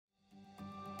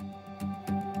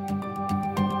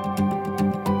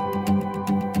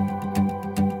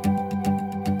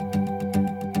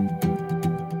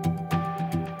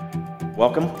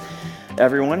Welcome,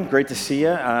 everyone. Great to see you.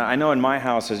 I know in my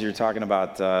house, as you're talking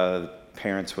about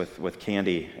parents with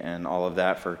candy and all of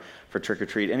that for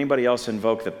trick-or-treat, anybody else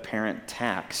invoke the parent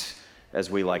tax,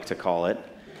 as we like to call it?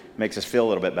 Makes us feel a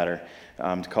little bit better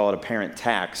to call it a parent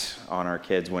tax on our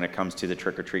kids when it comes to the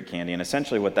trick-or-treat candy. And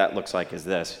essentially what that looks like is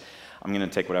this. I'm going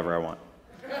to take whatever I want.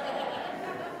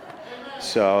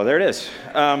 So there it is.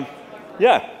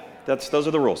 Those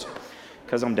are the rules,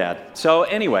 because I'm dad. So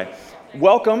anyway,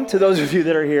 welcome to those of you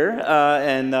that are here,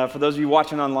 and for those of you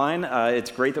watching online, it's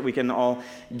great that we can all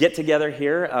get together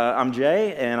here. I'm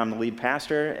Jay, and I'm the lead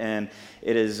pastor, and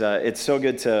it's so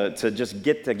good to just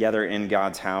get together in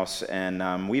God's house,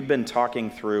 and we've been talking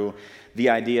through the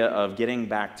idea of getting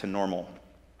back to normal,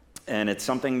 and it's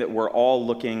something that we're all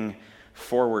looking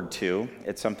forward to.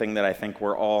 It's something that I think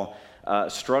we're all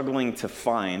struggling to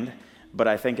find, but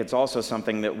I think it's also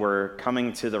something that we're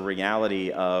coming to the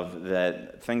reality of,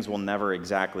 that things will never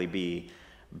exactly be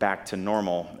back to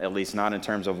normal, at least not in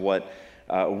terms of what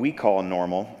we call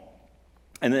normal.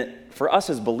 And that for us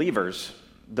as believers,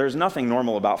 there's nothing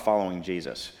normal about following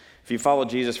Jesus. If you follow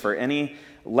Jesus for any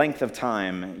length of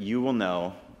time, you will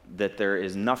know that there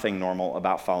is nothing normal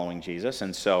about following Jesus.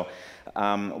 And so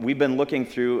we've been looking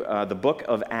through the book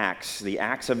of Acts, the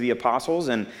Acts of the Apostles,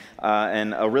 and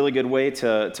a really good way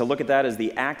to look at that is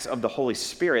the Acts of the Holy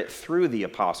Spirit through the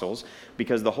Apostles,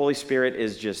 because the Holy Spirit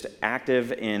is just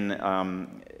active in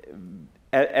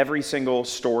every single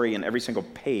story and every single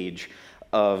page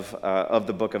of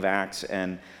the book of Acts,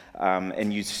 and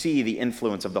you see the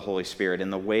influence of the Holy Spirit in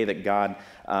the way that God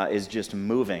is just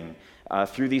moving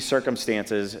through these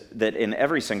circumstances, that in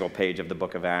every single page of the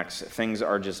book of Acts, things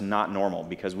are just not normal,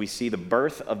 because we see the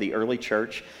birth of the early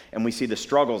church, and we see the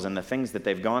struggles and the things that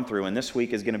they've gone through, and this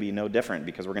week is going to be no different,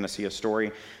 because we're going to see a story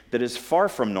that is far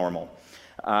from normal,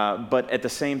 but at the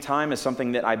same time is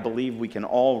something that I believe we can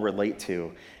all relate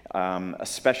to,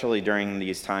 especially during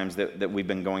these times that we've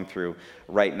been going through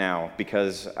right now,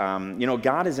 because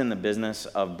God is in the business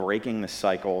of breaking the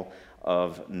cycle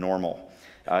of normal.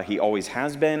 He always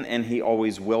has been, and he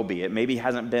always will be. It maybe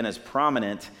hasn't been as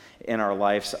prominent in our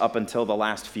lives up until the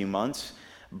last few months,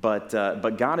 but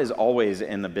God is always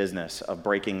in the business of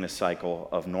breaking the cycle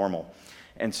of normal.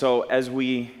 And so as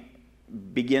we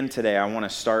begin today, I want to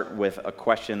start with a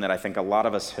question that I think a lot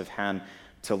of us have had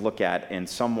to look at in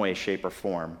some way, shape, or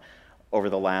form over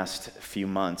the last few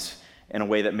months in a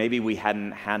way that maybe we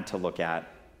hadn't had to look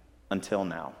at until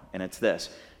now. And it's this: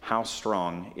 how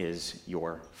strong is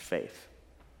your faith?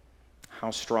 How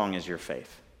strong is your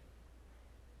faith?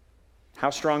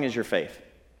 How strong is your faith?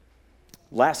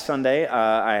 Last Sunday,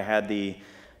 I had the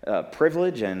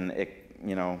privilege and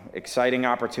exciting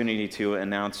opportunity to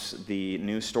announce the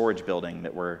new storage building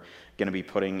that we're going to be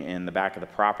putting in the back of the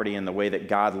property, and the way that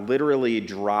God literally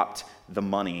dropped the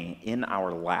money in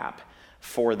our lap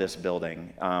for this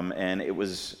building. And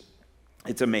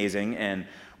it's amazing, and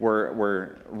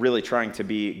we're really trying to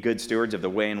be good stewards of the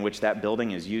way in which that building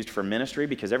is used for ministry,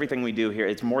 because everything we do here,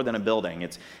 it's more than a building.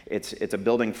 It's a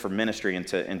building for ministry and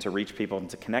to reach people and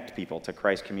to connect people to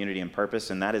Christ's community and purpose,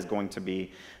 and that is going to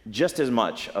be just as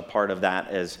much a part of that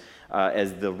as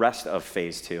the rest of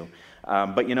Phase 2.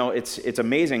 But it's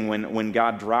amazing when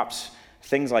God drops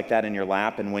things like that in your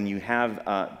lap, and when you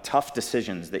have tough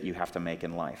decisions that you have to make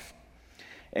in life,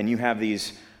 and you have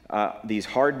these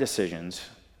hard decisions,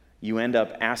 you end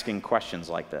up asking questions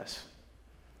like this.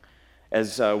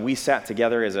 As we sat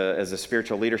together as a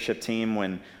spiritual leadership team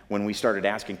when we started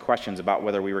asking questions about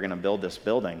whether we were going to build this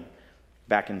building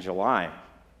back in July,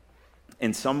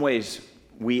 in some ways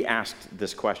we asked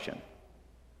this question: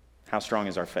 how strong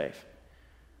is our faith?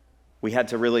 We had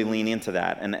to really lean into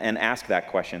that and ask that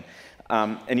question.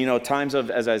 Times of,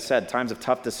 as I said, times of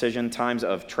tough decision, times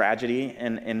of tragedy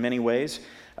in many ways,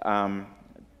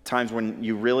 times when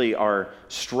you really are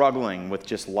struggling with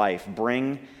just life,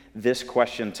 bring this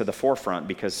question to the forefront,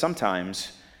 because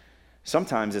sometimes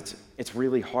it's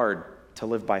really hard to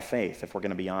live by faith, if we're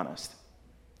going to be honest.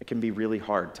 It can be really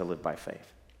hard to live by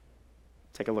faith.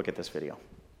 Take a look at this video.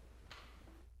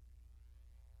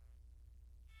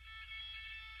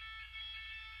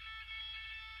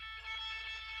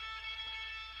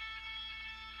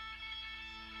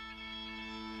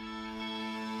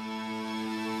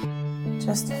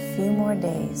 Just a few more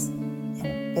days,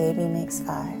 and baby makes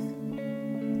 5.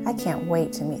 I can't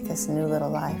wait to meet this new little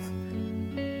life,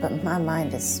 but my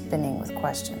mind is spinning with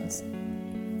questions.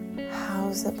 How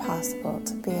is it possible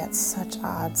to be at such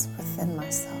odds within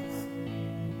myself?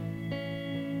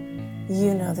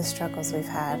 You know the struggles we've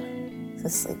had, the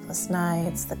sleepless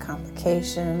nights, the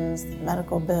complications, the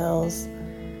medical bills.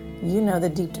 You know the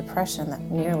deep depression that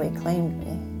nearly claimed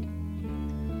me.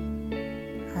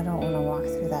 I don't want to walk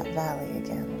through that valley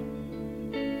again.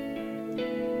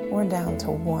 We're down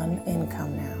to one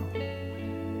income now.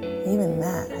 Even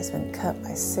that has been cut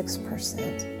by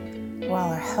 6%, while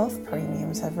our health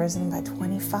premiums have risen by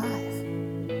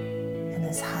 25%. And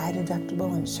this high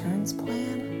deductible insurance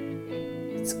plan,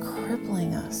 it's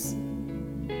crippling us.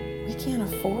 We can't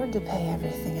afford to pay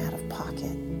everything out of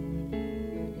pocket.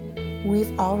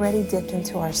 We've already dipped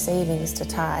into our savings to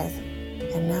tithe,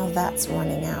 and now that's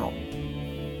running out.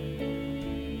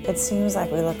 It seems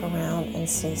like we look around and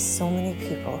see so many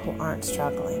people who aren't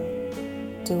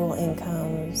struggling. Dual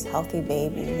incomes, healthy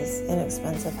babies,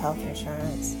 inexpensive health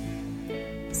insurance.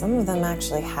 Some of them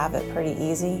actually have it pretty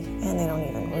easy, and they don't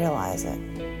even realize it.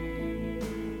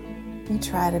 We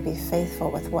try to be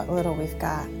faithful with what little we've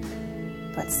got,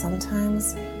 but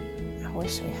sometimes I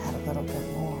wish we had a little bit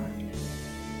more.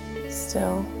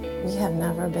 Still, we have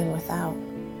never been without.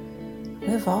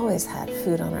 We've always had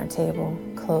food on our table,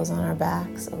 clothes on our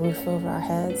backs, a roof over our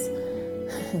heads,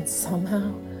 and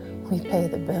somehow we pay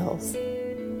the bills.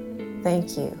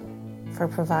 Thank you for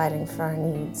providing for our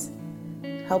needs.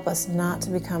 Help us not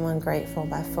to become ungrateful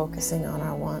by focusing on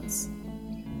our wants.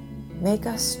 Make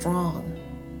us strong,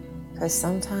 because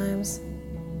sometimes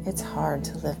it's hard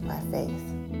to live by faith.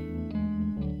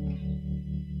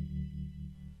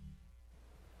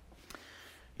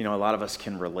 You know, a lot of us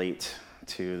can relate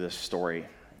to this story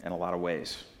in a lot of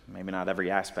ways. Maybe not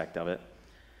every aspect of it,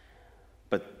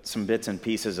 but some bits and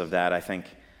pieces of that, I think,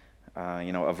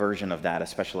 a version of that,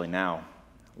 especially now.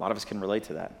 A lot of us can relate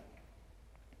to that.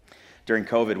 During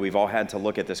COVID, we've all had to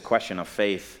look at this question of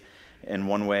faith in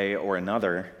one way or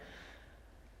another,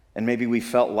 and maybe we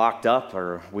felt locked up,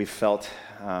 or we felt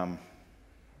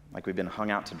like we've been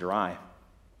hung out to dry.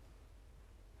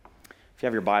 If you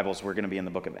have your Bibles, we're going to be in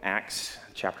the book of Acts,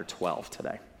 chapter 12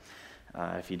 today.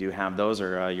 If you do have those,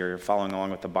 or you're following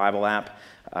along with the Bible app,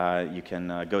 you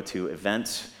can go to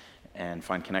events and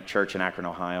find Connect Church in Akron,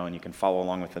 Ohio, and you can follow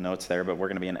along with the notes there. But we're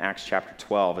going to be in Acts chapter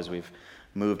 12 as we've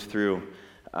moved through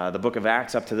the book of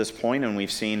Acts up to this point, and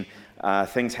we've seen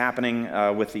things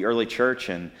happening with the early church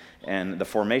and the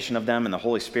formation of them and the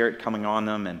Holy Spirit coming on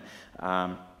them.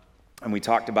 And we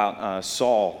talked about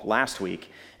Saul last week,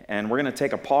 and we're going to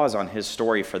take a pause on his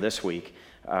story for this week,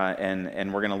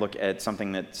 and we're going to look at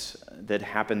something that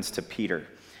happens to Peter.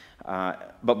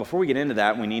 But before we get into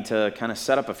that, we need to kind of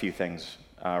set up a few things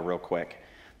real quick.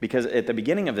 Because at the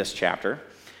beginning of this chapter,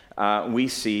 we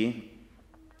see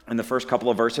in the first couple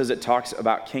of verses, it talks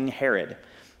about King Herod.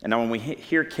 And now when we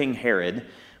hear King Herod,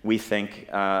 we think,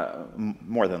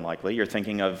 more than likely, you're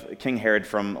thinking of King Herod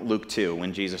from Luke 2,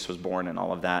 when Jesus was born and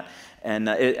all of that. And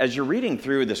as you're reading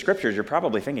through the scriptures, you're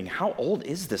probably thinking, how old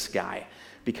is this guy?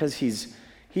 Because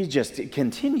he just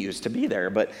continues to be there.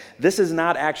 But this is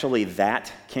not actually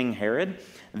that King Herod.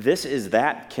 This is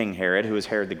that King Herod, who is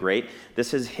Herod the Great.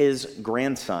 This is his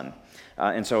grandson.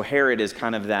 And so Herod is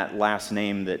kind of that last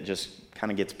name that just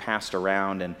kind of gets passed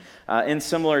around. And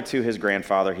similar to his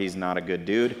grandfather, he's not a good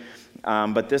dude.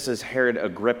 But this is Herod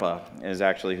Agrippa is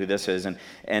actually who this is.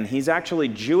 And he's actually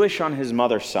Jewish on his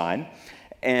mother's side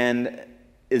and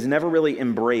is never really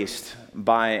embraced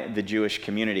by the Jewish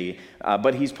community.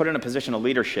 But he's put in a position of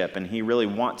leadership, and he really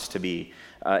wants to be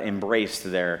embraced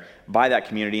there by that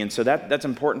community. And so that's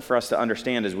important for us to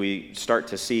understand as we start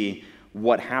to see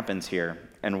what happens here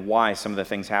and why some of the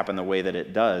things happen the way that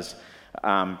it does.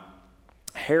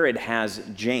 Herod has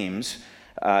James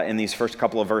in these first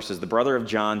couple of verses, the brother of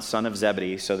John, son of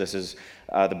Zebedee. So this is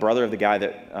the brother of the guy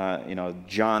that,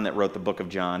 John, that wrote the book of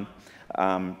John.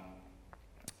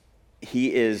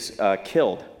 He is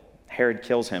killed. Herod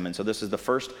kills him. And so this is the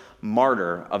first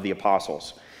martyr of the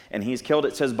apostles. And he's killed,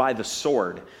 it says, by the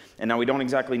sword. And now we don't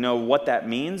exactly know what that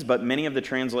means, but many of the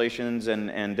translations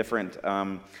and different,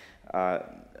 I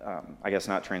guess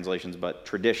not translations, but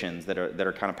traditions that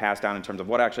are kind of passed down in terms of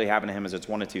what actually happened to him is it's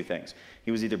one of two things. He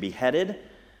was either beheaded,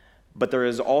 but there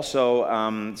is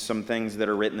also some things that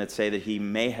are written that say that he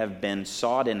may have been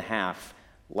sawed in half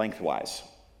lengthwise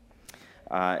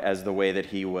as the way that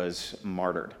he was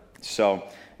martyred. So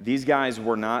these guys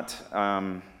were not...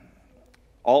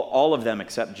 All of them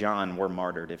except John were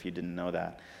martyred, if you didn't know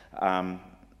that.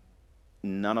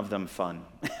 None of them fun.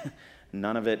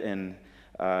 None of it in,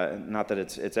 not that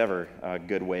it's ever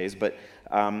good ways, but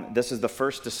this is the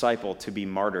first disciple to be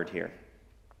martyred here.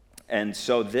 And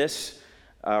so this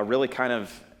really kind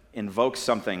of invokes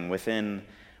something within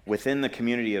the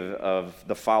community of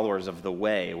the followers of the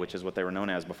Way, which is what they were known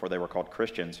as before they were called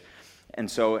Christians. And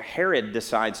so Herod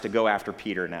decides to go after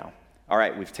Peter now. All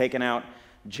right, we've taken out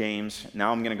James,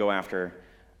 now I'm going to go after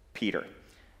Peter.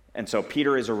 And so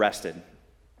Peter is arrested.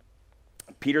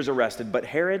 Peter's arrested, but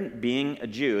Herod, being a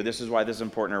Jew, this is why this is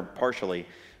important, or partially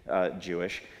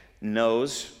Jewish,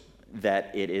 knows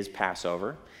that it is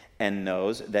Passover and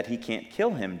knows that he can't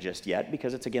kill him just yet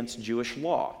because it's against Jewish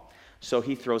law. So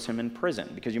he throws him in prison.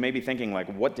 Because you may be thinking, like,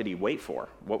 what did he wait for?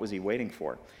 What was he waiting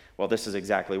for? Well, this is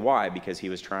exactly why, because he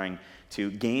was trying to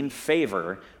gain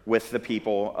favor with the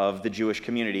people of the Jewish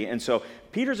community. And so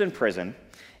Peter's in prison,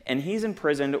 and he's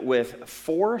imprisoned with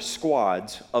 4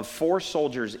 squads of 4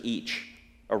 soldiers each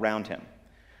around him.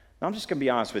 Now, I'm just going to be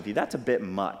honest with you, that's a bit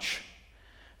much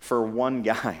for one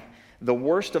guy. The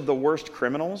worst of the worst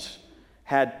criminals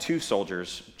had 2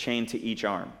 soldiers chained to each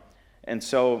arm. And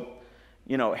so,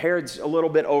 Herod's a little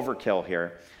bit overkill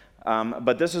here.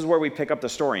 But this is where we pick up the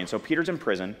story. And so Peter's in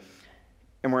prison,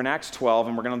 and we're in Acts 12,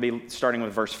 and we're going to be starting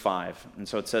with verse 5. And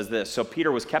so it says this: So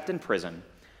Peter was kept in prison,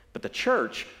 but the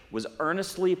church was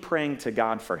earnestly praying to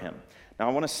God for him. Now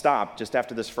I want to stop just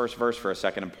after this first verse for a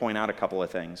second and point out a couple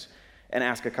of things and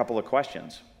ask a couple of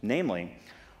questions. Namely,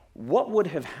 what would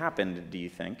have happened, do you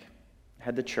think,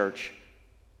 had the church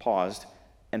paused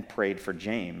and prayed for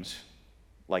James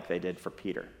like they did for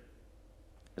Peter?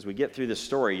 As we get through this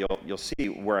story, you'll see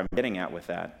where I'm getting at with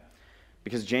that.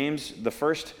 Because James, the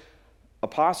first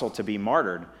apostle to be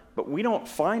martyred, but we don't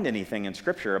find anything in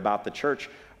Scripture about the church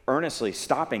earnestly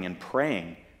stopping and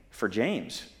praying for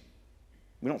James.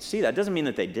 We don't see that. It doesn't mean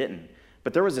that they didn't,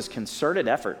 but there was this concerted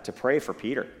effort to pray for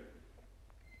Peter.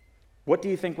 What do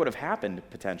you think would have happened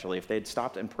potentially if they'd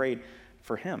stopped and prayed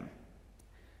for him?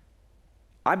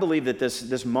 I believe that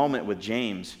this moment with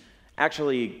James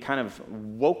actually kind of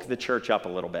woke the church up a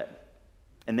little bit,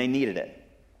 and they needed it.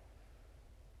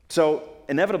 So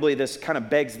inevitably, this kind of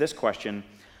begs this question: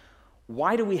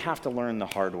 why do we have to learn the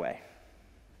hard way?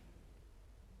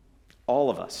 All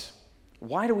of us.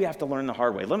 Why do we have to learn the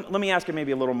hard way? Let me ask it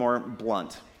maybe a little more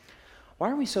blunt.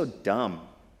 Why are we so dumb?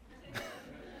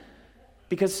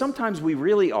 Because sometimes we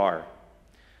really are.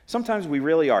 Sometimes we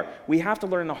really are. We have to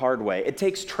learn the hard way. It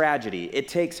takes tragedy. It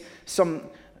takes some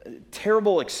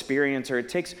terrible experience, or it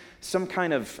takes some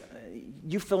kind of,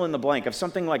 you fill in the blank, of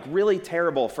something like really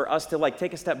terrible for us to like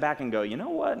take a step back and go, you know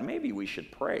what, maybe we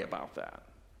should pray about that.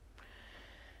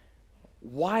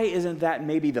 Why isn't that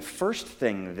maybe the first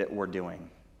thing that we're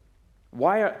doing?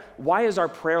 Why is our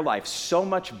prayer life so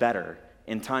much better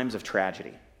in times of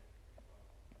tragedy?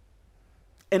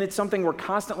 And it's something we're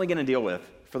constantly going to deal with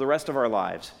for the rest of our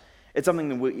lives. It's something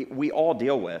that we all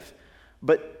deal with.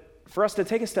 But for us to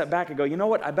take a step back and go, you know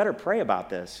what, I better pray about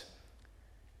this.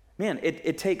 Man,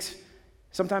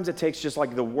 sometimes it takes just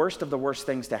like the worst of the worst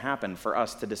things to happen for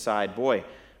us to decide, boy,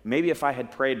 maybe if I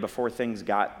had prayed before things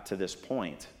got to this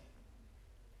point,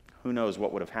 who knows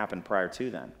what would have happened prior to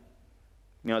then.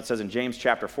 It says in James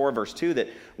chapter 4, verse 2, that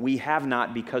we have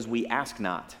not because we ask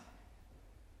not.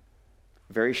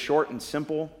 Very short and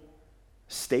simple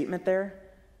statement there.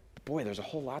 But boy, there's a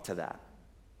whole lot to that.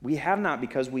 We have not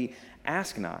because we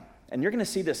ask not. And you're going to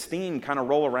see this theme kind of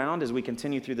roll around as we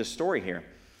continue through this story here.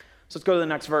 So let's go to the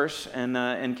next verse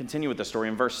and continue with the story.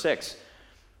 In verse 6, it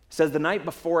says, the night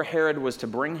before Herod was to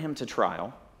bring him to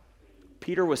trial,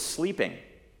 Peter was sleeping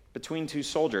between 2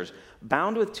 soldiers,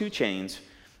 bound with 2 chains,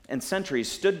 and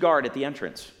sentries stood guard at the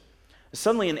entrance.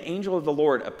 Suddenly an angel of the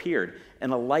Lord appeared,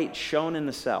 and a light shone in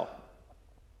the cell.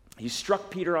 He struck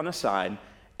Peter on the side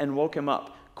and woke him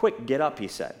up. Quick, get up, he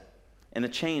said. And the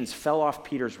chains fell off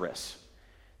Peter's wrists.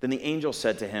 Then the angel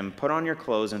said to him, put on your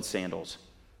clothes and sandals.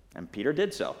 And Peter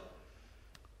did so.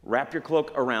 Wrap your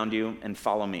cloak around you and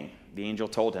follow me, the angel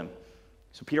told him.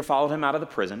 So Peter followed him out of the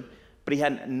prison, but he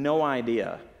had no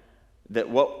idea that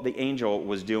what the angel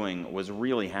was doing was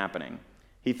really happening.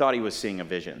 He thought he was seeing a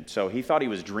vision. So he thought he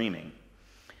was dreaming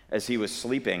as he was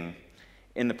sleeping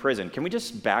in the prison. Can we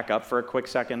just back up for a quick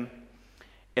second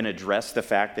and address the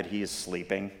fact that he is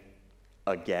sleeping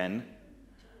again?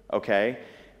 Okay?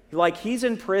 Like, he's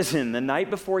in prison the night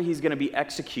before he's going to be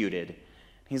executed.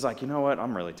 He's like, you know what?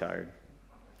 I'm really tired.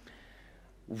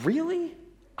 Really?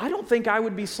 I don't think I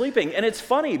would be sleeping. And it's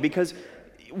funny because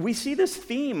we see this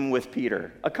theme with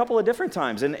Peter a couple of different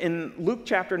times. In Luke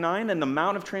chapter 9 and the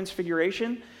Mount of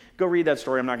Transfiguration, go read that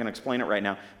story. I'm not going to explain it right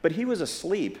now. But he was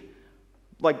asleep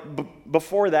like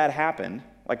before that happened,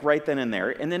 like right then and there.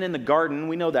 And then in the garden,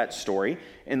 we know that story,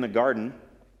 in the garden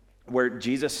where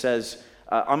Jesus says,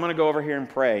 I'm going to go over here and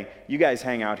pray. You guys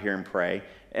hang out here and pray.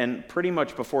 And pretty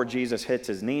much before Jesus hits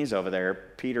his knees over there,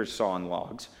 Peter's sawing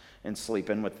logs and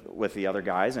sleeping with the other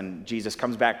guys. And Jesus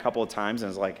comes back a couple of times and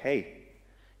is like, hey,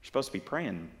 you're supposed to be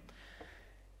praying.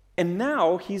 And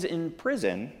now he's in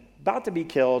prison, about to be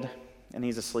killed, and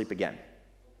he's asleep again.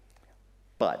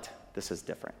 But this is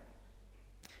different.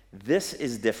 This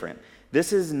is different.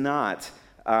 This is not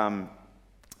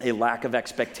a lack of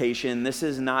expectation. This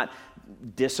is not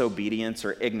disobedience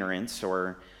or ignorance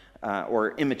or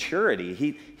immaturity.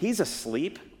 He's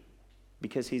asleep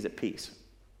because he's at peace.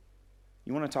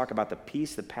 You want to talk about the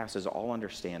peace that passes all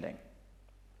understanding.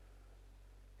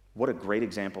 What a great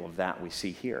example of that we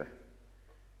see here.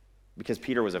 Because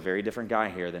Peter was a very different guy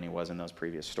here than he was in those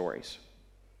previous stories.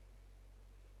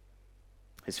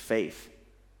 His faith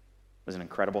was an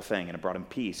incredible thing, and it brought him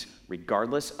peace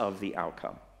regardless of the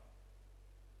outcome.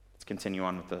 Let's continue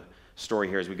on with the story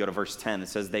here as we go to verse 10. It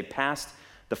says, they passed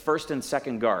the first and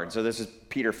second guard. So this is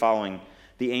Peter following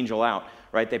the angel out,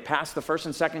 right? They passed the first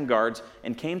and second guards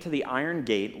and came to the iron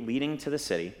gate leading to the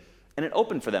city, and it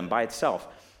opened for them by itself,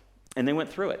 and they went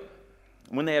through it.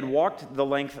 When they had walked the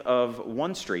length of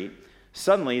one street,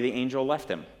 suddenly the angel left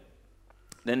him.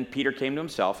 Then Peter came to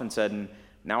himself and said,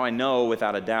 now I know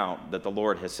without a doubt that the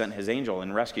Lord has sent his angel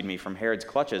and rescued me from Herod's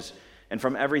clutches and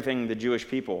from everything the Jewish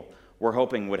people were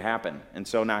hoping would happen. And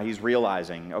so now he's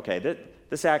realizing, okay,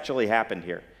 this actually happened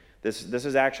here. This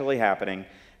is actually happening,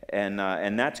 and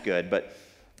that's good. But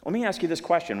let me ask you this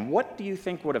question. What do you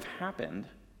think would have happened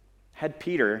had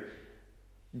Peter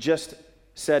just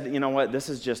said, you know what, this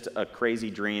is just a crazy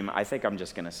dream. I think I'm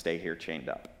just going to stay here chained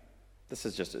up. This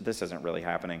isn't really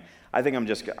happening. I think I'm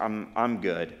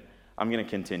good. I'm going to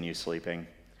continue sleeping.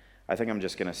 I think I'm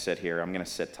just going to sit here. I'm going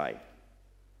to sit tight.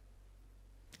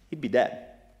 He'd be dead.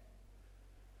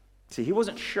 See, he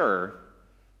wasn't sure,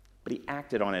 but he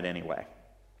acted on it anyway.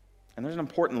 And there's an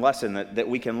important lesson that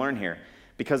we can learn here,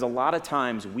 because a lot of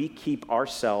times we keep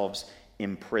ourselves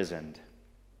imprisoned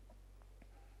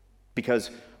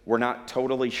because we're not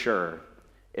totally sure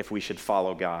if we should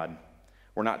follow God.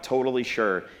 We're not totally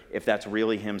sure if that's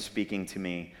really him speaking to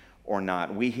me or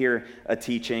not. We hear a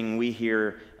teaching, we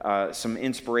hear some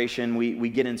inspiration, we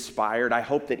get inspired. I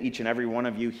hope that each and every one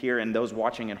of you here and those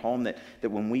watching at home, that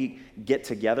when we get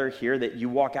together here, that you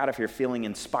walk out of here feeling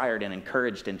inspired and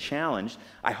encouraged and challenged.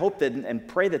 I hope that and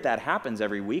pray that happens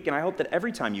every week, and I hope that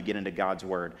every time you get into God's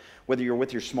Word, whether you're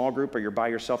with your small group or you're by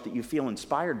yourself, that you feel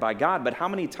inspired by God. But how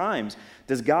many times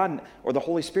does God or the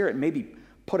Holy Spirit maybe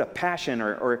put a passion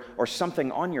or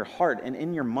something on your heart and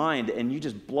in your mind, and you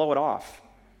just blow it off?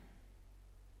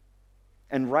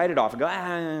 And write it off and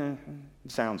go,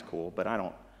 it sounds cool, but I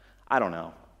don't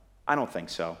know. I don't think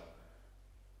so.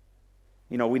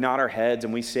 You know, we nod our heads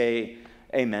and we say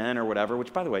amen or whatever,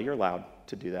 which, by the way, you're allowed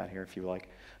to do that here if you like.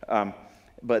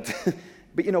 But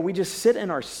you know, we just sit in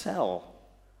our cell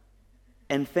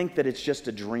and think that it's just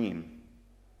a dream.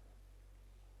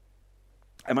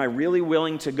 Am I really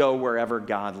willing to go wherever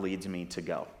God leads me to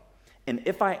go? And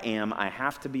if I am, I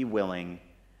have to be willing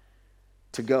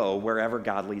to go wherever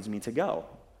God leads me to go.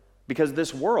 Because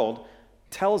this world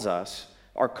tells us,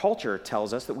 our culture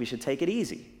tells us that we should take it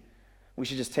easy. We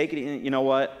should just take it, you know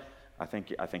what? I think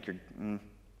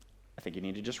you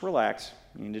need to just relax.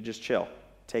 You need to just chill.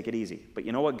 Take it easy. But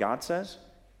you know what God says?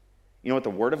 You know what the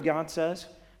Word of God says?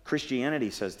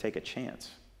 Christianity says take a chance.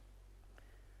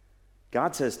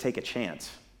 God says take a chance.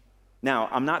 Now,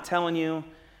 I'm not telling you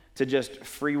to just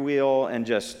freewheel and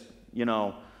just, you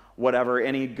know, whatever,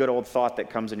 any good old thought that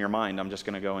comes in your mind, I'm just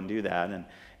going to go and do that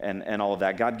and all of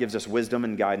that. God gives us wisdom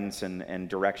and guidance and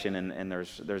direction, and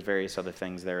there's various other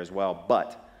things there as well.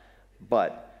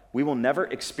 But we will never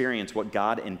experience what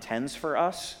God intends for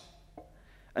us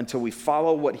until we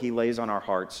follow what he lays on our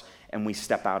hearts and we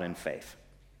step out in faith.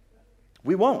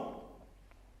 We won't.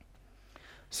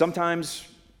 Sometimes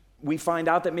we find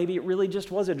out that maybe it really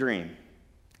just was a dream.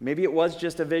 Maybe it was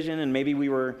just a vision, and maybe we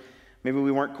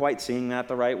weren't quite seeing that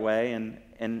the right way,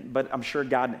 but I'm sure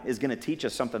God is going to teach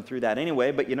us something through that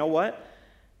anyway. But you know what?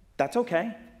 That's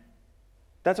okay.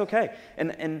 That's okay.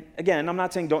 And again, I'm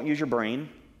not saying don't use your brain.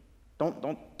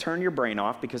 Don't turn your brain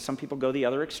off, because some people go the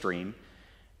other extreme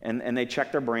and they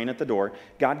check their brain at the door.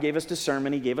 God gave us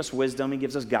discernment. He gave us wisdom. He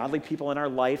gives us godly people in our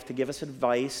life to give us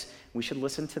advice. We should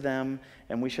listen to them,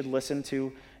 and we should listen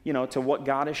to what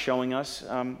God is showing us,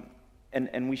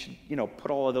 and we should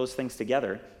put all of those things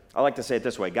together. I like to say it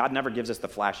this way. God never gives us the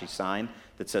flashy sign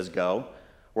that says go.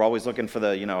 We're always looking for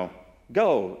the,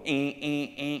 go,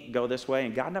 go this way.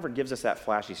 And God never gives us that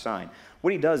flashy sign.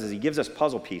 What he does is he gives us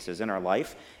puzzle pieces in our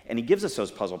life, and he gives us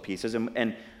those puzzle pieces.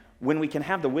 And when we can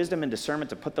have the wisdom and discernment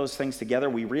to put those things together,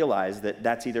 we realize that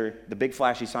that's either the big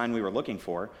flashy sign we were looking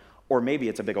for, or maybe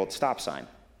it's a big old stop sign.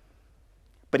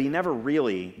 But he never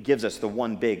really gives us the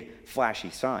one big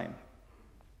flashy sign.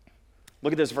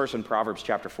 Look at this verse in Proverbs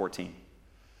chapter 14.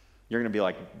 You're going to be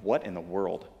like, what in the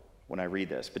world when I read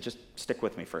this? But just stick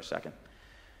with me for a second.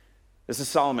 This is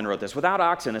Solomon wrote this. Without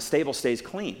oxen, a stable stays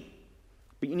clean,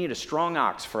 but you need a strong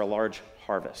ox for a large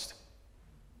harvest.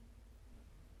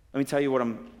 Let me tell you what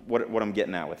I'm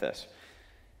getting at with this.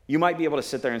 You might be able to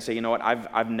sit there and say, you know what,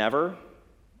 I've never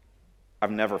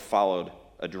followed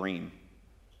a dream.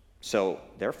 So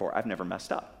therefore, I've never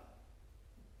messed up.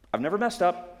 I've never messed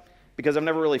up because I've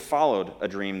never really followed a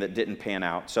dream that didn't pan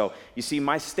out. So you see,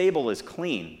 my stable is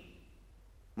clean.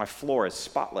 My floor is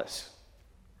spotless.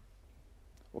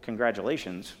 Well,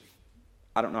 congratulations.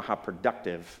 I don't know how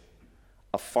productive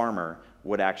a farmer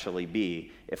would actually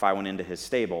be if I went into his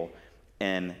stable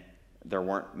and there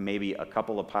weren't maybe a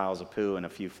couple of piles of poo and a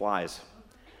few flies.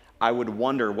 I would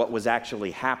wonder what was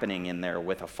actually happening in there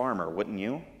with a farmer, wouldn't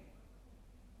you?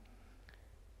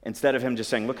 Instead of him just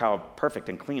saying, look how perfect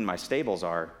and clean my stables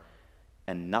are,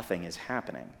 and nothing is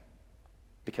happening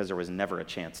because there was never a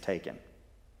chance taken.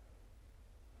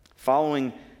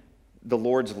 Following the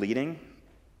Lord's leading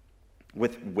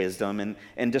with wisdom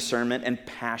and discernment and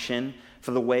passion for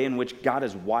the way in which God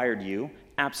has wired you,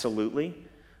 absolutely,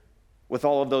 with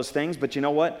all of those things. But you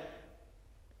know what?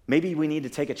 Maybe we need to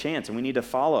take a chance and we need to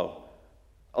follow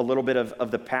a little bit of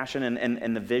the passion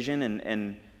and the vision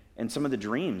and some of the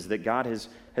dreams that God has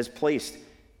placed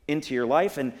into your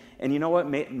life. And you know what?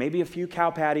 Maybe a few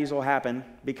cow patties will happen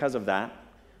because of that.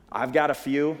 I've got a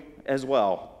few as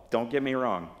well. Don't get me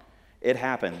wrong. It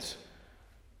happens.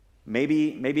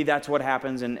 Maybe that's what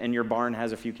happens and your barn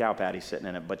has a few cow patties sitting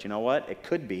in it. But you know what? It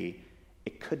could be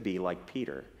like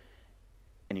Peter,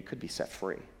 and you could be set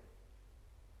free.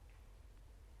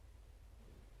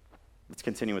 Let's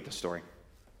continue with the story.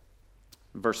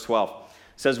 Verse 12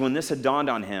 says, when this had dawned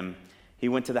on him, he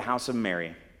went to the house of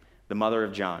Mary, the mother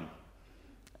of John,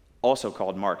 also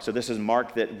called Mark. So this is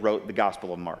Mark that wrote the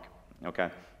Gospel of Mark, okay?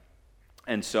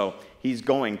 And so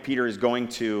Peter is going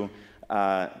to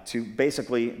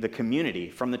basically the community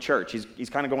from the church. He's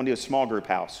kind of going to a small group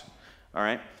house, all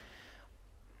right,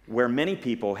 where many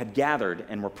people had gathered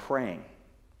and were praying.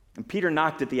 And Peter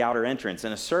knocked at the outer entrance,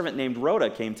 and a servant named Rhoda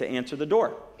came to answer the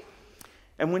door.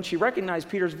 And when she recognized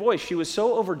Peter's voice, she was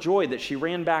so overjoyed that she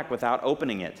ran back without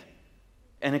opening it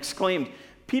and exclaimed,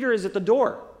 Peter is at the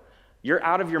door. You're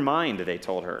out of your mind, they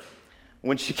told her.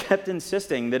 When she kept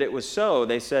insisting that it was so,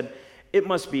 they said, it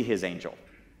must be his angel.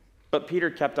 But Peter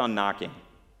kept on knocking.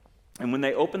 And when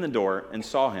they opened the door and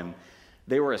saw him,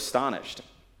 they were astonished.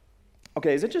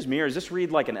 Okay, is it just me, or does this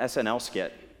read like an SNL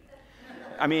skit?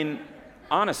 I mean,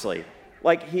 honestly,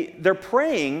 like they're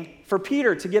praying for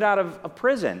Peter to get out of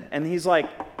prison. And he's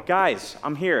like, guys,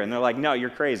 I'm here. And they're like, no, you're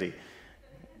crazy.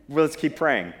 Well, let's keep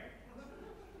praying.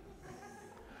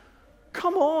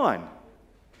 Come on.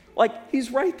 Like,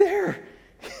 he's right there.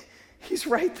 He's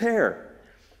right there.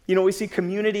 You know, we see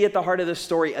community at the heart of this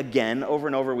story again, over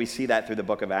and over. We see that through the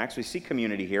book of Acts. We see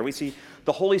community here. We see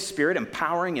the Holy Spirit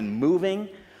empowering and moving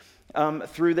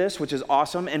through this, which is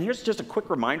awesome. And here's just a quick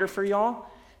reminder for y'all.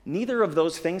 Neither of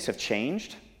those things have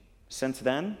changed since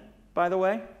then, by the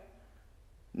way.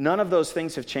 None of those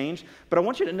things have changed. But I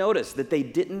want you to notice that they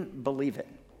didn't believe it.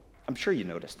 I'm sure you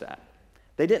noticed that.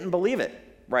 They didn't believe it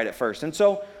right at first. And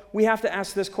so we have to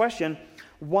ask this question,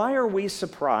 why are we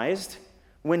surprised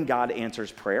when God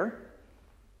answers prayer?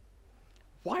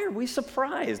 Why are we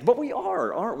surprised? But we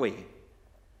are, aren't we?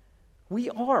 We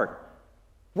are.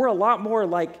 We're a lot more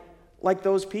like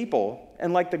those people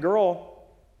and like the girl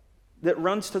that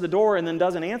runs to the door and then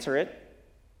doesn't answer it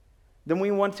than we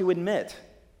want to admit.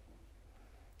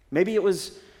 Maybe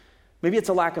it's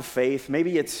a lack of faith.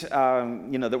 Maybe it's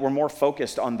that we're more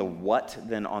focused on the what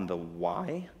than on the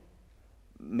why.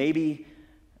 Maybe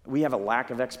we have a lack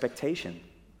of expectation.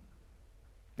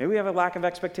 Maybe we have a lack of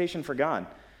expectation for God.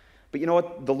 But you know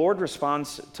what? The Lord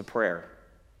responds to prayer.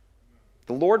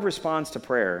 The Lord responds to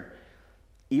prayer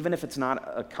even if it's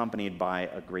not accompanied by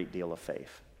a great deal of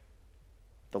faith.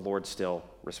 The Lord still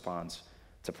responds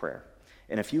to prayer.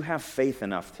 And if you have faith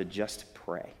enough to just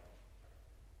pray,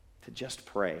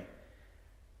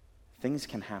 things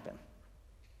can happen.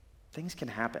 Things can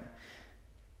happen.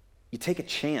 You take a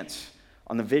chance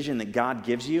on the vision that God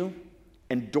gives you,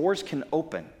 and doors can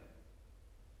open.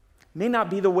 It may not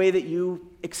be the way that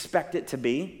you expect it to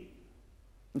be.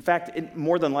 In fact, it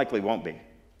more than likely won't be.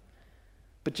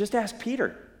 But just ask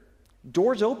Peter.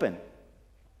 Doors open.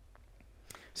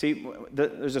 See,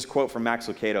 there's this quote from Max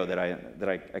Lucado that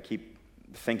I keep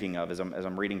thinking of as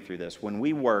I'm reading through this. When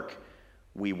we work,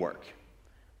 we work.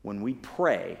 When we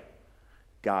pray,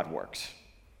 God works.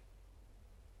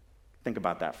 Think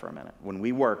about that for a minute. When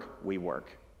we work, we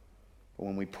work. But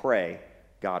when we pray,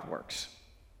 God works.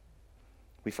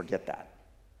 We forget that.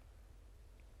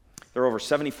 There are over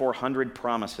 7,400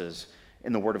 promises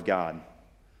in the Word of God.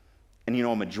 And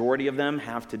a majority of them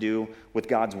have to do with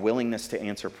God's willingness to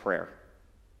answer prayer.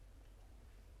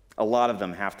 A lot of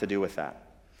them have to do with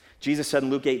that. Jesus said in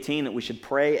Luke 18 that we should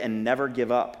pray and never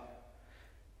give up.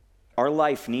 Our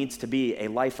life needs to be a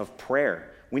life of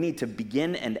prayer. We need to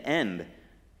begin and end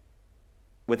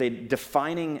with a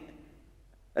defining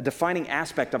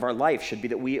aspect of our life should be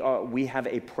that we have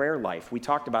a prayer life. We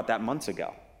talked about that months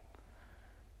ago.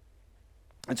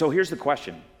 And so here's the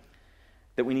question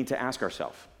that we need to ask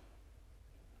ourselves.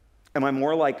 Am I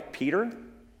more like Peter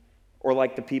or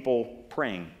like the people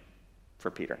praying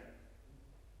for Peter?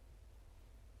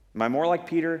 Am I more like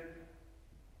Peter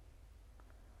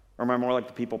or am I more like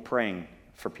the people praying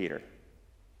for Peter?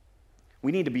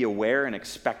 We need to be aware and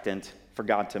expectant for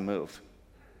God to move,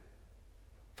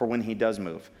 for when he does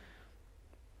move.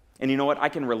 And you know what? I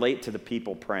can relate to the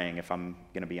people praying if I'm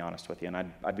going to be honest with you, and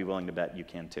I'd be willing to bet you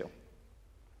can too.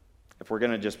 If we're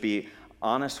going to just be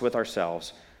honest with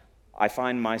ourselves, I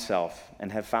find myself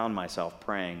and have found myself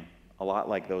praying a lot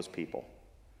like those people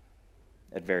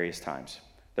at various times.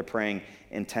 They're praying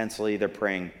intensely, they're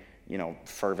praying,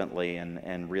 fervently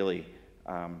and really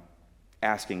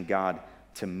asking God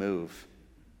to move.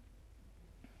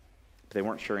 But they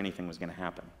weren't sure anything was going to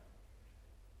happen.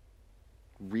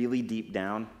 Really deep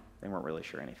down, they weren't really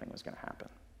sure anything was going to happen.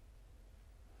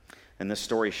 And this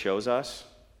story shows us,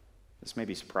 this may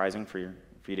be surprising for you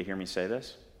to hear me say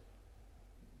this.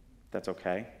 That's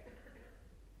okay.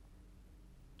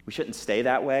 We shouldn't stay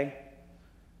that way,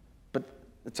 but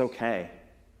it's okay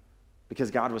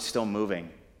because God was still moving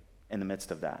in the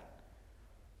midst of that.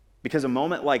 Because a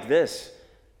moment like this,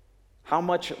 how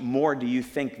much more do you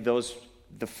think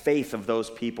the faith of those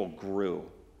people grew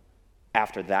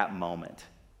after that moment?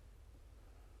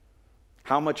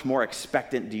 How much more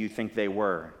expectant do you think they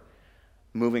were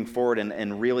moving forward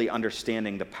and really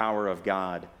understanding the power of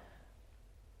God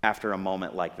after a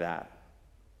moment like that?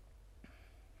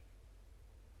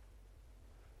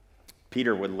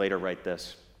 Peter would later write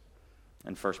this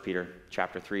in 1 Peter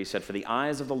chapter 3. He said, "For the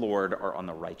eyes of the Lord are on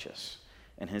the righteous,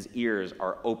 and his ears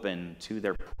are open to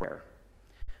their prayer.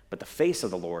 But the face of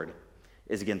the Lord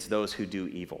is against those who do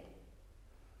evil."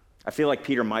 I feel like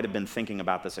Peter might have been thinking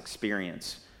about this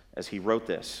experience as he wrote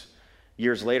this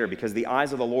years later, because the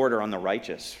eyes of the Lord are on the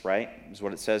righteous, right? Is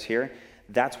what it says here.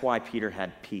 That's why Peter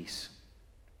had peace.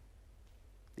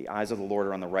 The eyes of the Lord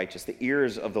are on the righteous. The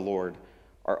ears of the Lord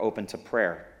are open to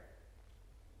prayer.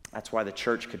 That's why the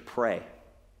church could pray.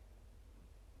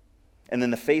 And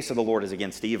then the face of the Lord is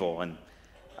against evil. And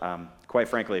quite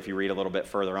frankly, if you read a little bit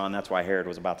further on, that's why Herod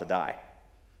was about to die,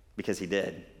 because he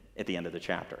did at the end of the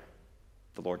chapter.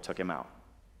 The Lord took him out.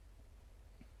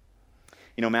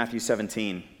 Matthew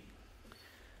 17,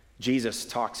 Jesus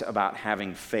talks about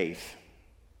having faith.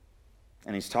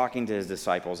 And he's talking to his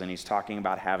disciples, and he's talking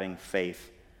about having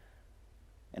faith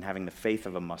and having the faith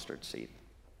of a mustard seed.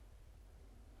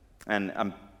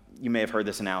 And you may have heard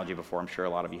this analogy before. I'm sure a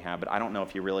lot of you have, but I don't know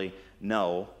if you really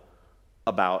know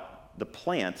about the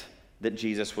plant that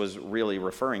Jesus was really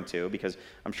referring to, because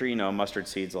I'm sure you know mustard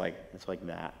seed's it's like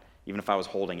that. Even if I was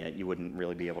holding it, you wouldn't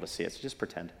really be able to see it. So just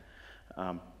pretend.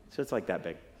 So it's like that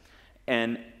big.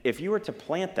 And if you were to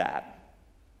plant that,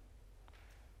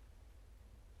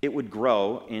 it would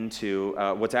grow into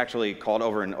what's actually called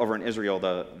over in Israel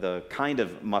the kind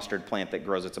of mustard plant that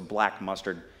grows. It's a black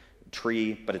mustard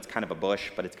tree, but it's kind of a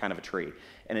bush, but it's kind of a tree.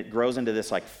 And it grows into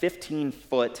this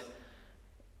 15-foot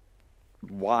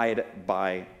wide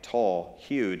by tall,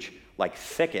 huge,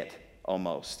 thicket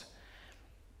almost.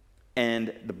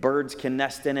 And the birds can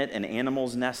nest in it, and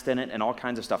animals nest in it, and all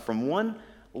kinds of stuff from one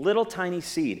little tiny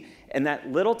seed. And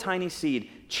that little tiny seed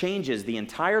changes the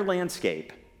entire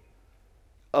landscape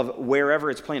of wherever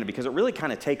it's planted, because it really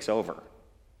kind of takes over.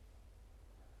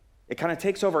 It kind of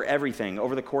takes over everything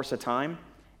over the course of time.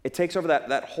 It takes over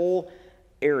that whole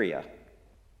area.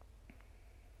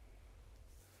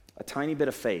 A tiny bit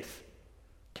of faith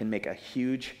can make a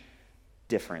huge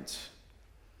difference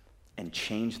and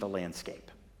change the landscape.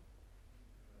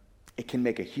 It can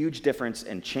make a huge difference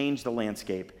and change the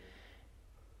landscape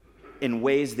in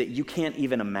ways that you can't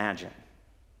even imagine.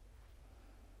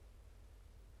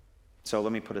 So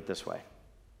let me put it this way.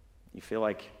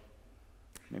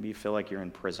 Maybe you feel like you're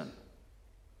in prison.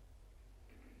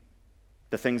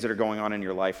 The things that are going on in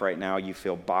your life right now, you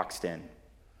feel boxed in.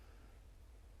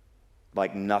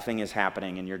 Like nothing is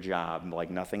happening in your job, like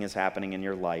nothing is happening in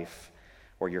your life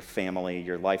or your family,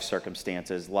 your life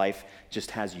circumstances. Life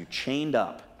just has you chained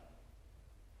up,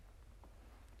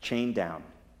 chained down.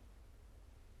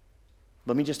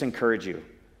 Let me just encourage you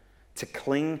to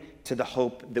cling to the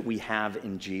hope that we have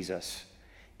in Jesus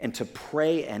and to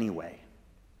pray anyway.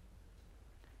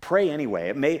 Pray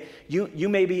anyway. You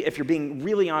may be, if you're being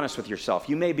really honest with yourself,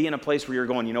 you may be in a place where you're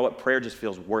going, you know what, prayer just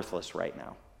feels worthless right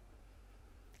now.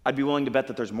 I'd be willing to bet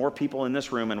that there's more people in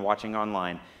this room and watching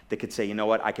online that could say, you know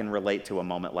what, I can relate to a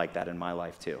moment like that in my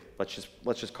life too. Let's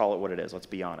just call it what it is. Let's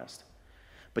be honest.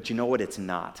 But you know what? It's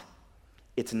not.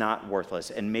 It's not worthless.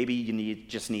 And maybe you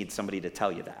just need somebody to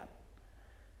tell you that,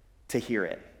 to hear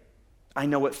it. I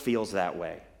know it feels that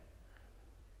way.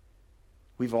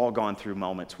 We've all gone through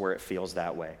moments where it feels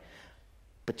that way.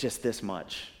 But just this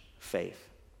much faith.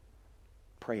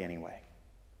 Pray anyway.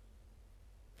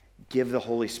 Give the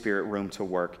Holy Spirit room to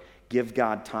work. Give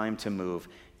God time to move.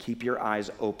 Keep your eyes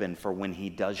open for when he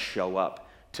does show up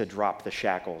to drop the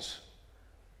shackles,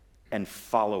 and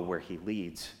follow where he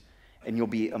leads. And you'll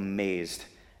be amazed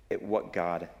at what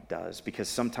God does, because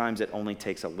sometimes it only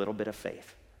takes a little bit of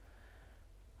faith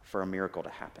for a miracle to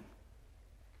happen.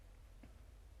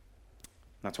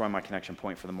 That's why my connection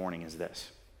point for the morning is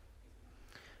this.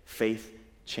 Faith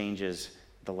changes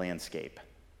the landscape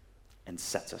and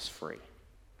sets us free.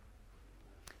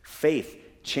 Faith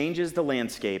changes the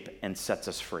landscape and sets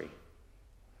us free.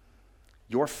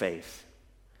 Your faith,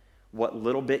 what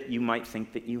little bit you might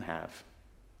think that you have,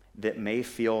 that may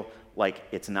feel like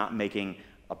it's not making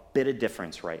a bit of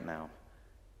difference right now,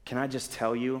 can I just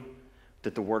tell you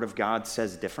that the Word of God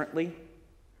says differently?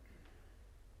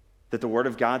 That the Word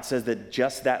of God says that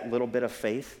just that little bit of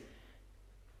faith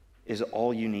is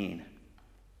all you need.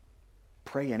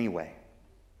 Pray anyway.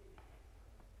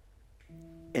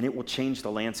 And it will change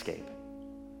the landscape.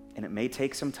 And it may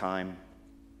take some time,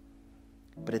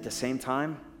 but at the same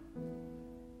time,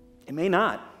 it may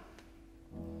not.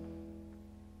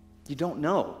 You don't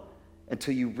know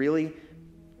until you really,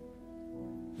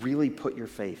 really put your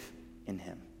faith in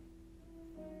him.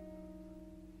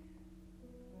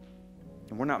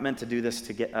 And we're not meant to do this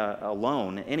to get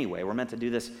alone anyway. We're meant to do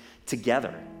this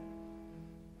together.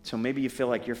 So maybe you feel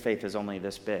like your faith is only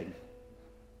this big.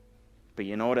 But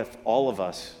you know what? If all of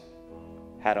us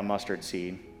had a mustard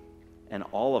seed and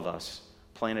all of us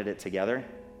planted it together,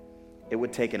 it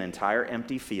would take an entire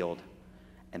empty field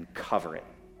and cover it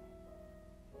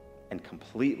and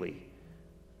completely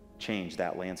change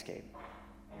that landscape.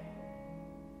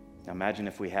 Now imagine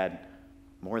if we had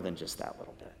more than just that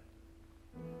little bit.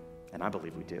 And I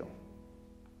believe we do.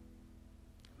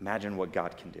 Imagine what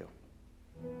God can do.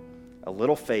 A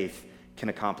little faith can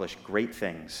accomplish great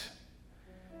things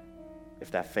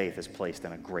if that faith is placed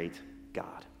in a great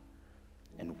God.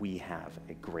 And we have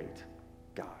a great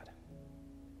God.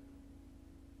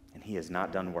 And he is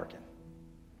not done working.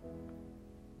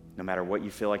 No matter what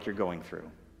you feel like you're going through,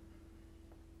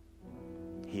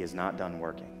 he is not done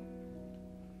working.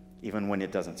 Even when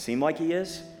it doesn't seem like he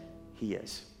is, he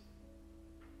is.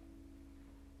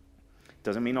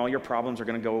 Doesn't mean all your problems are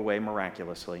going to go away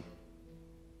miraculously.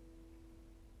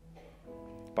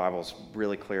 The Bible's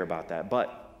really clear about that.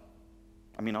 But,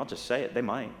 I'll just say it, they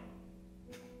might.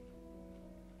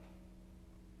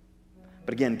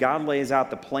 But again, God lays out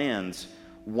the plans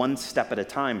one step at a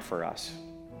time for us.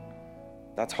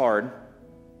 That's hard.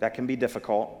 That can be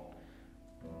difficult.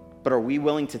 But are we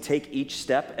willing to take each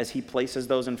step as he places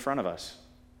those in front of us?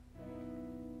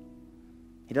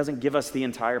 He doesn't give us the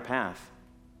entire path.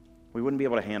 We wouldn't be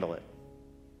able to handle it.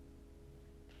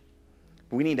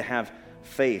 We need to have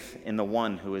faith in the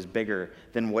one who is bigger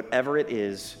than whatever it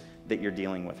is that you're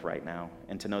dealing with right now,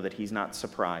 and to know that he's not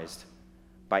surprised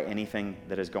by anything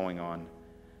that is going on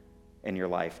in your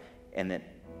life, and that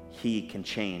he can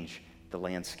change the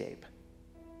landscape.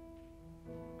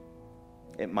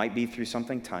 It might be through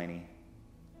something tiny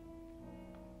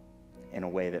in a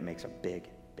way that makes a big,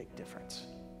 big difference.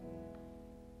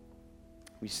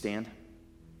 Will you stand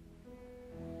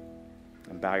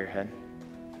and bow your head?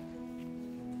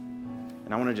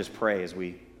 And I want to just pray as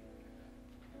we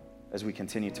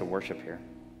continue to worship here.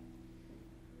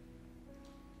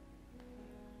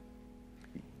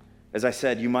 As I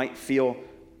said, you might feel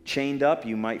chained up.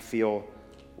 You might feel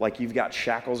like you've got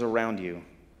shackles around you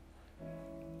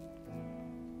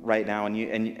right now,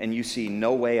 and you see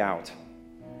no way out.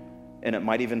 And it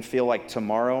might even feel like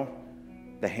tomorrow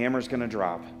the hammer's going to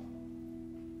drop.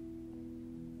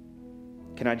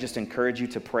 Can I just encourage you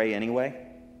to pray anyway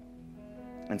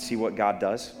and see what God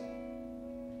does?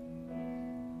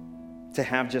 To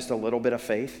have just a little bit of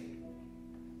faith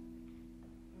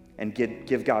and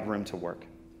give God room to work,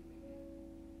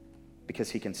 because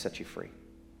he can set you free.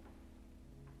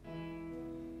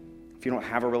 If you don't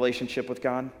have a relationship with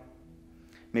God,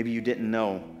 maybe you didn't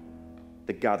know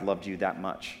that God loved you that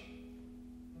much,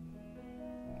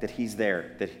 that he's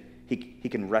there, that he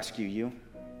can rescue you.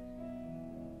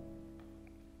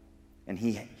 And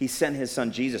he sent his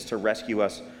son Jesus to rescue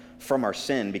us from our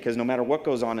sin, because no matter what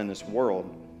goes on in this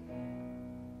world,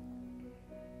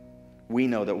 we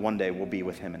know that one day we'll be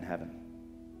with him in heaven.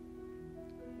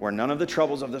 where none of the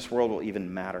troubles of this world will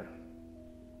even matter.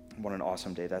 What an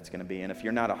awesome day that's going to be. And if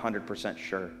you're not 100%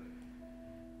 sure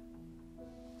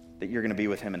that you're going to be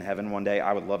with him in heaven one day,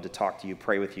 I would love to talk to you,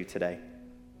 pray with you today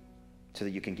so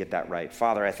that you can get that right.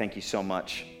 Father, I thank you so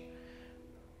much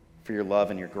for your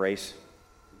love and your grace.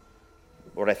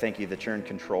 Lord, I thank you that you're in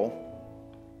control.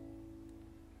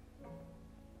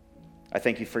 I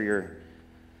thank you for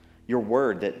your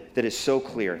word that is so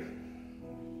clear.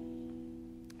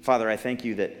 Father, I thank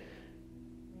you that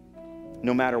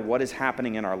no matter what is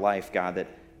happening in our life, God,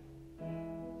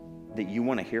 that you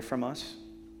want to hear from us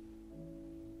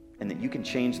and that you can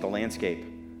change the landscape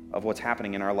of what's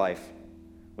happening in our life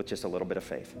with just a little bit of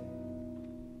faith.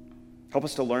 Help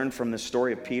us to learn from this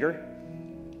story of Peter,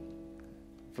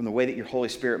 from the way that your Holy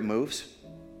Spirit moves.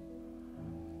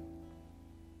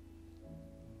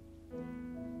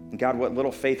 And God, what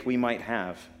little faith we might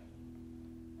have,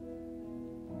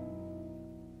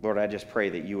 Lord, I just pray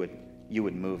that you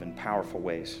would move in powerful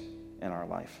ways in our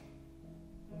life.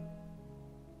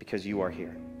 Because you are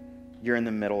here. You're in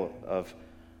the middle of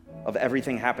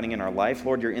everything happening in our life.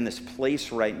 Lord, you're in this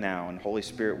place right now. And Holy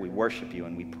Spirit, we worship you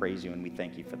and we praise you and we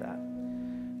thank you for that.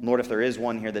 Lord, if there is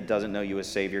one here that doesn't know you as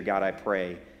Savior, God, I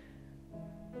pray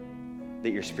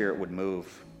that your Spirit would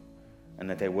move and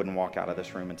that they wouldn't walk out of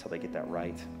this room until they get that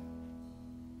right.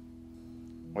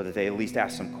 Or that they at least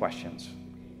ask some questions.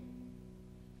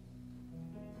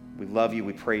 We love you,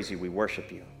 we praise you, we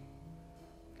worship you.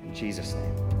 In Jesus'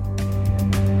 name.